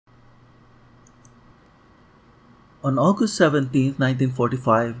On August 17,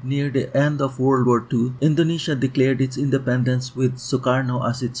 1945, near the end of World War II, Indonesia declared its independence with Sukarno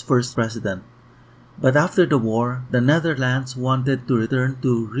as its first president. But after the war, the Netherlands wanted to return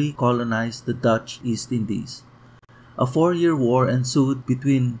to re-colonize the Dutch East Indies. A 4-year war ensued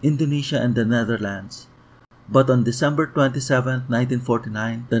between Indonesia and the Netherlands. But on December 27,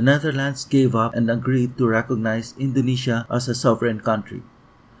 1949, the Netherlands gave up and agreed to recognize Indonesia as a sovereign country.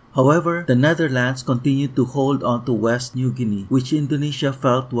 However, the Netherlands continued to hold on to West New Guinea, which Indonesia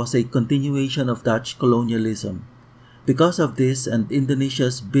felt was a continuation of Dutch colonialism. Because of this and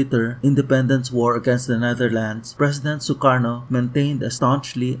Indonesia's bitter independence war against the Netherlands, President Sukarno maintained a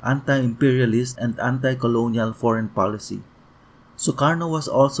staunchly anti-imperialist and anti-colonial foreign policy. Sukarno was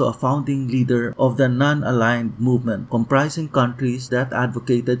also a founding leader of the non-aligned movement, comprising countries that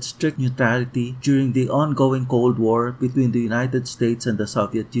advocated strict neutrality during the ongoing Cold War between the United States and the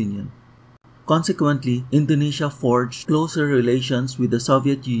Soviet Union. Consequently, Indonesia forged closer relations with the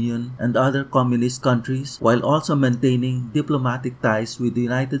Soviet Union and other communist countries while also maintaining diplomatic ties with the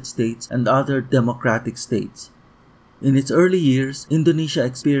United States and other democratic states. In its early years, Indonesia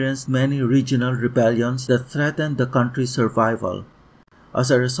experienced many regional rebellions that threatened the country's survival.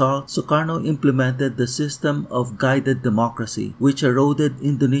 As a result, Sukarno implemented the system of guided democracy, which eroded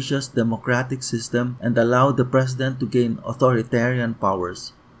Indonesia's democratic system and allowed the president to gain authoritarian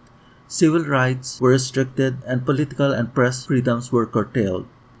powers. Civil rights were restricted and political and press freedoms were curtailed.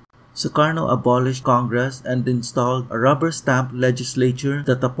 Sukarno abolished Congress and installed a rubber-stamped legislature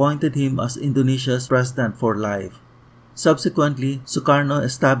that appointed him as Indonesia's president for life. Subsequently, Sukarno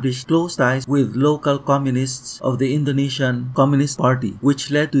established close ties with local communists of the Indonesian Communist Party, which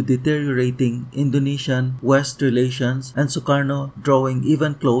led to deteriorating Indonesian-West relations and Sukarno drawing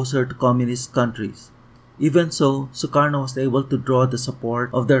even closer to communist countries. Even so, Sukarno was able to draw the support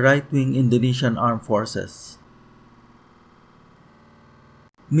of the right-wing Indonesian armed forces.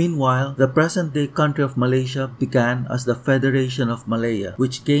 Meanwhile, the present-day country of Malaysia began as the Federation of Malaya,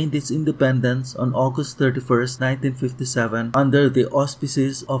 which gained its independence on August 31, 1957 under the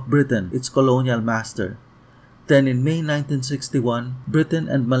auspices of Britain, its colonial master. Then in May 1961, Britain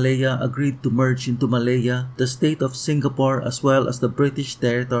and Malaya agreed to merge into Malaya, the state of Singapore as well as the British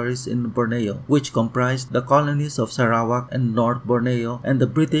territories in Borneo, which comprised the colonies of Sarawak and North Borneo and the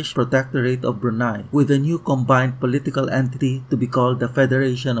British protectorate of Brunei, with a new combined political entity to be called the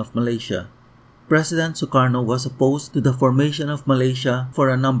Federation of Malaysia. President Sukarno was opposed to the formation of Malaysia for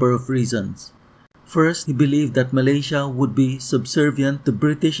a number of reasons. First, he believed that Malaysia would be subservient to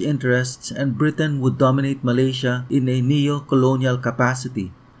British interests and Britain would dominate Malaysia in a neo-colonial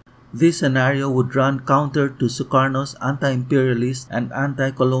capacity. This scenario would run counter to Sukarno's anti-imperialist and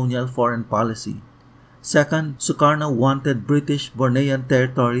anti-colonial foreign policy. Second, Sukarno wanted British Bornean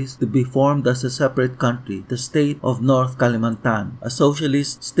territories to be formed as a separate country, the state of North Kalimantan, a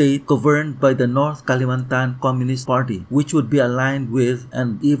socialist state governed by the North Kalimantan Communist Party, which would be aligned with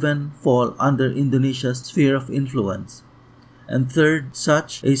and even fall under Indonesia's sphere of influence. And third,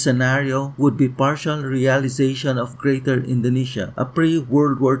 such a scenario would be partial realization of Greater Indonesia, a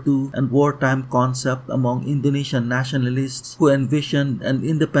pre-World War II and wartime concept among Indonesian nationalists who envisioned an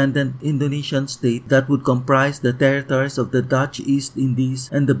independent Indonesian state that would comprise the territories of the Dutch East Indies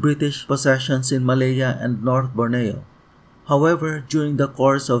and the British possessions in Malaya and North Borneo. However, during the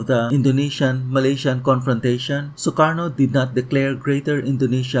course of the Indonesian-Malaysian Confrontation, Sukarno did not declare Greater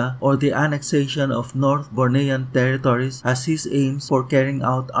Indonesia or the annexation of North Bornean territories as his aims for carrying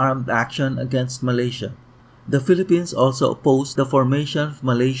out armed action against Malaysia. The Philippines also opposed the formation of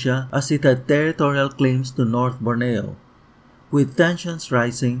Malaysia as it had territorial claims to North Borneo. With tensions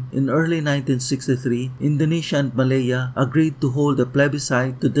rising, in early 1963, Indonesia and Malaya agreed to hold a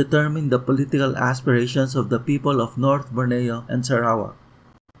plebiscite to determine the political aspirations of the people of North Borneo and Sarawak.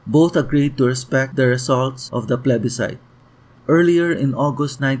 Both agreed to respect the results of the plebiscite. Earlier in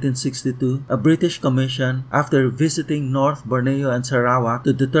August 1962, a British commission, after visiting North Borneo and Sarawak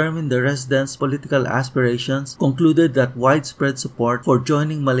to determine the residents' political aspirations, concluded that widespread support for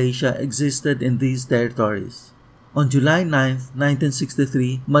joining Malaysia existed in these territories. On July 9,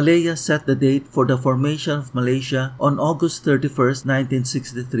 1963, Malaya set the date for the formation of Malaysia on August 31,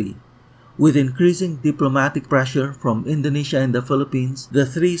 1963. With increasing diplomatic pressure from Indonesia and the Philippines, the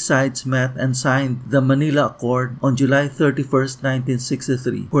three sides met and signed the Manila Accord on July 31,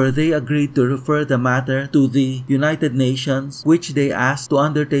 1963, where they agreed to refer the matter to the United Nations, which they asked to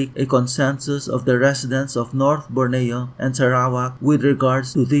undertake a consensus of the residents of North Borneo and Sarawak with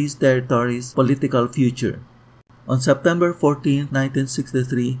regards to these territories' political future. On September 14,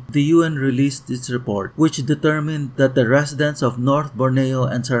 1963, the UN released its report, which determined that the residents of North Borneo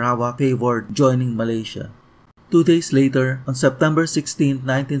and Sarawak favored joining Malaysia. 2 days later, on September 16,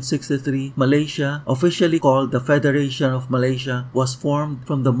 1963, Malaysia, officially called the Federation of Malaysia, was formed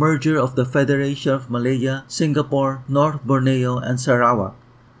from the merger of the Federation of Malaya, Singapore, North Borneo and Sarawak.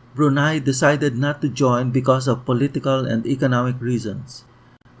 Brunei decided not to join because of political and economic reasons.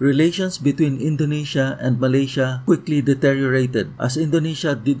 Relations between Indonesia and Malaysia quickly deteriorated as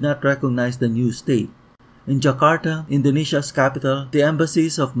Indonesia did not recognize the new state. In Jakarta, Indonesia's capital, the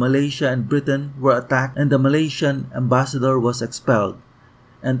embassies of Malaysia and Britain were attacked and the Malaysian ambassador was expelled,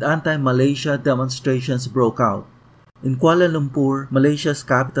 and anti-Malaysia demonstrations broke out. In Kuala Lumpur, Malaysia's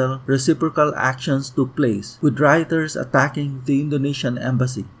capital, reciprocal actions took place, with rioters attacking the Indonesian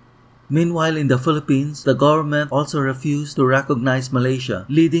embassy. Meanwhile, in the Philippines, the government also refused to recognize Malaysia,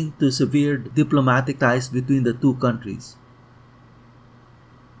 leading to severe diplomatic ties between the two countries.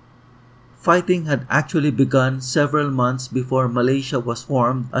 Fighting had actually begun several months before Malaysia was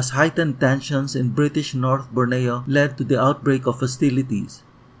formed as heightened tensions in British North Borneo led to the outbreak of hostilities.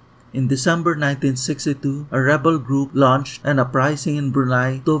 In December 1962, a rebel group launched an uprising in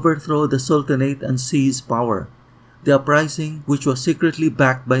Brunei to overthrow the Sultanate and seize power. The uprising, which was secretly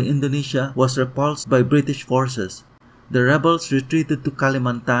backed by Indonesia, was repulsed by British forces. The rebels retreated to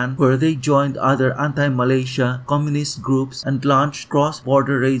Kalimantan, where they joined other anti-Malaysia communist groups and launched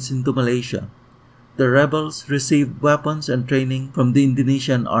cross-border raids into Malaysia. The rebels received weapons and training from the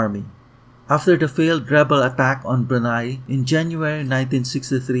Indonesian army. After the failed rebel attack on Brunei, in January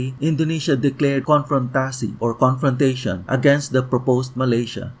 1963, Indonesia declared Konfrontasi or confrontation against the proposed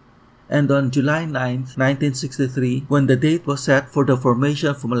Malaysia. And on July 9, 1963, when the date was set for the formation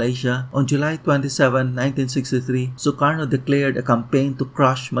of Malaysia, on July 27, 1963, Sukarno declared a campaign to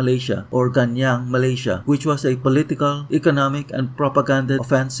crush Malaysia or Ganyang Malaysia, which was a political, economic, and propaganda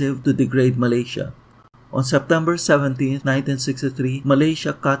offensive to degrade Malaysia. On September 17, 1963,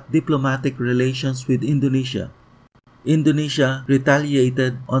 Malaysia cut diplomatic relations with Indonesia. Indonesia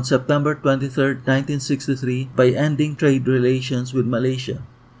retaliated on September 23, 1963 by ending trade relations with Malaysia.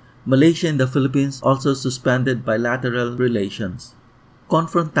 Malaysia and the Philippines also suspended bilateral relations.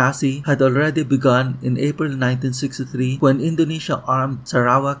 Konfrontasi had already begun in April 1963 when Indonesia armed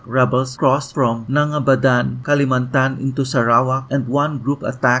Sarawak rebels crossed from Nangabadan, Kalimantan into Sarawak, and one group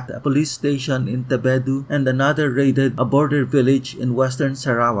attacked a police station in Tebedu and another raided a border village in western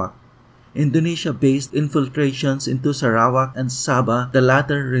Sarawak. Indonesia-based infiltrations into Sarawak and Sabah, the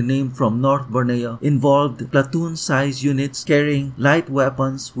latter renamed from North Borneo, involved platoon-sized units carrying light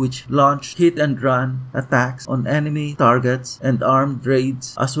weapons which launched hit-and-run attacks on enemy targets and armed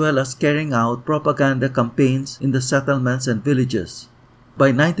raids, as well as carrying out propaganda campaigns in the settlements and villages.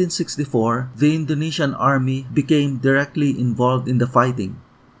 By 1964, the Indonesian army became directly involved in the fighting.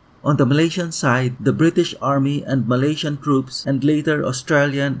 On the Malaysian side, the British Army and Malaysian troops and later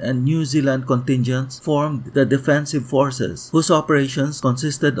Australian and New Zealand contingents formed the defensive forces, whose operations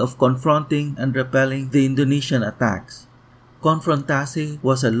consisted of confronting and repelling the Indonesian attacks. Konfrontasi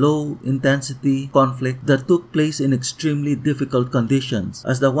was a low-intensity conflict that took place in extremely difficult conditions,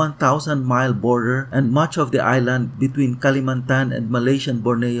 as the 1,000-mile border and much of the island between Kalimantan and Malaysian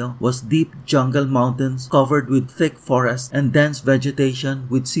Borneo was deep jungle mountains covered with thick forests and dense vegetation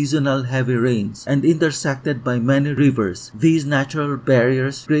with seasonal heavy rains, and intersected by many rivers, these natural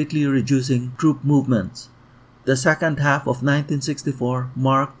barriers greatly reducing troop movements. The second half of 1964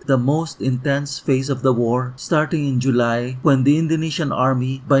 marked the most intense phase of the war, starting in July when the Indonesian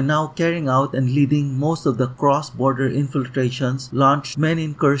army, by now carrying out and leading most of the cross-border infiltrations, launched many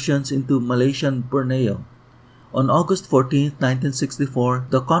incursions into Malaysian Borneo. On August 14, 1964,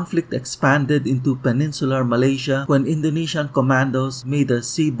 the conflict expanded into peninsular Malaysia when Indonesian commandos made a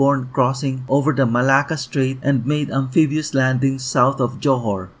seaborne crossing over the Malacca Strait and made amphibious landings south of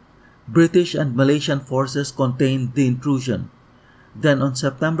Johor. British and Malaysian forces contained the intrusion. Then on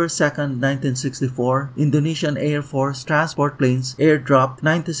September 2, 1964, Indonesian Air Force transport planes airdropped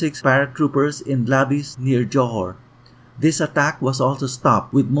 96 paratroopers in Labis near Johor. This attack was also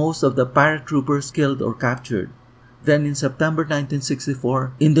stopped, with most of the paratroopers killed or captured. Then in September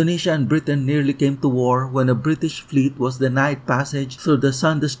 1964, Indonesia and Britain nearly came to war when a British fleet was denied passage through the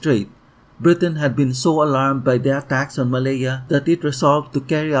Sunda Strait. Britain had been so alarmed by the attacks on Malaya that it resolved to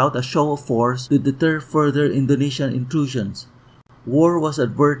carry out a show of force to deter further Indonesian intrusions. War was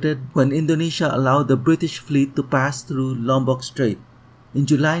averted when Indonesia allowed the British fleet to pass through Lombok Strait. In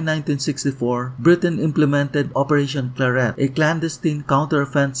July 1964, Britain implemented Operation Claret, a clandestine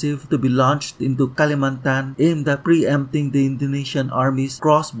counteroffensive to be launched into Kalimantan aimed at preempting the Indonesian army's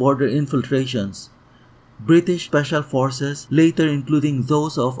cross-border infiltrations. British Special Forces, later including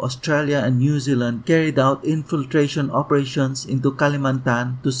those of Australia and New Zealand, carried out infiltration operations into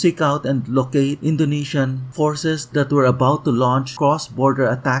Kalimantan to seek out and locate Indonesian forces that were about to launch cross-border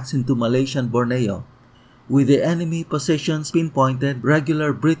attacks into Malaysian Borneo. With the enemy positions pinpointed,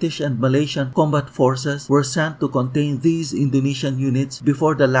 regular British and Malaysian combat forces were sent to contain these Indonesian units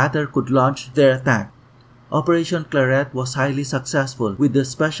before the latter could launch their attack. Operation Claret was highly successful, with the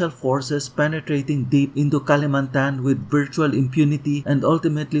special forces penetrating deep into Kalimantan with virtual impunity and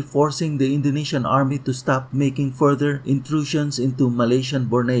ultimately forcing the Indonesian army to stop making further intrusions into Malaysian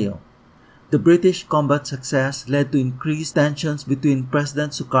Borneo. The British combat success led to increased tensions between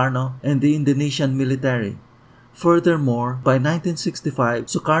President Sukarno and the Indonesian military. Furthermore, by 1965,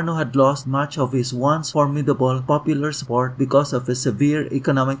 Sukarno had lost much of his once formidable popular support because of a severe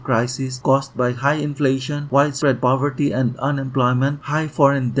economic crisis caused by high inflation, widespread poverty and unemployment, high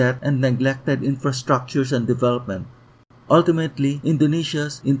foreign debt, and neglected infrastructures and development. Ultimately,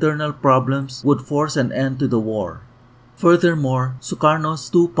 Indonesia's internal problems would force an end to the war. Furthermore, Sukarno's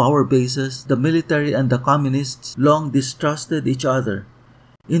two power bases, the military and the communists, long distrusted each other.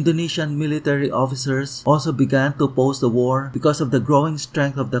 Indonesian military officers also began to oppose the war because of the growing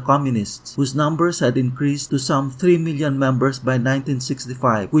strength of the communists, whose numbers had increased to some 3 million members by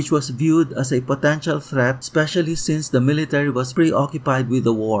 1965, which was viewed as a potential threat, especially since the military was preoccupied with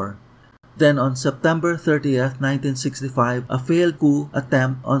the war. Then on September 30th, 1965, a failed coup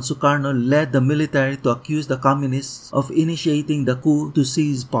attempt on Sukarno led the military to accuse the communists of initiating the coup to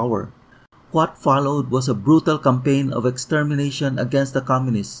seize power. What followed was a brutal campaign of extermination against the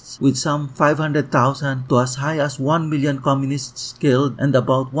communists, with some 500,000 to as high as 1 million communists killed and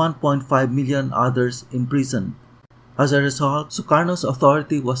about 1.5 million others imprisoned. As a result, Sukarno's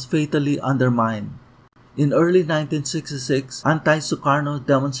authority was fatally undermined. In early 1966, anti-Sukarno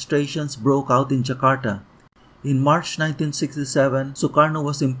demonstrations broke out in Jakarta. In March 1967, Sukarno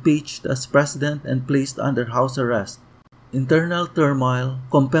was impeached as president and placed under house arrest. Internal turmoil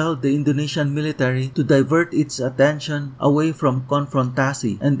compelled the Indonesian military to divert its attention away from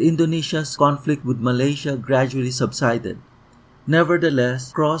Konfrontasi, and Indonesia's conflict with Malaysia gradually subsided.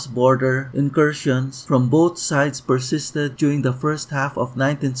 Nevertheless, cross-border incursions from both sides persisted during the first half of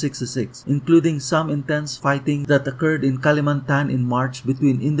 1966, including some intense fighting that occurred in Kalimantan in March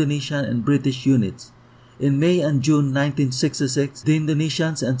between Indonesian and British units. In May and June 1966, the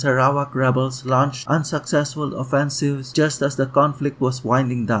Indonesians and Sarawak rebels launched unsuccessful offensives just as the conflict was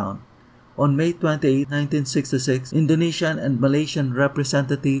winding down. On May 28, 1966, Indonesian and Malaysian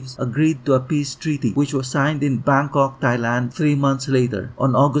representatives agreed to a peace treaty which was signed in Bangkok, Thailand 3 months later,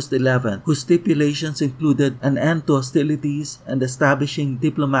 on August 11, whose stipulations included an end to hostilities and establishing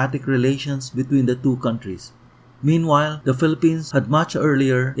diplomatic relations between the two countries. Meanwhile, the Philippines had much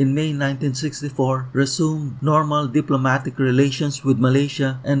earlier, in May 1964, resumed normal diplomatic relations with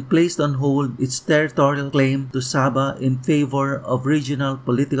Malaysia and placed on hold its territorial claim to Sabah in favor of regional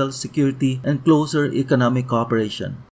political security and closer economic cooperation.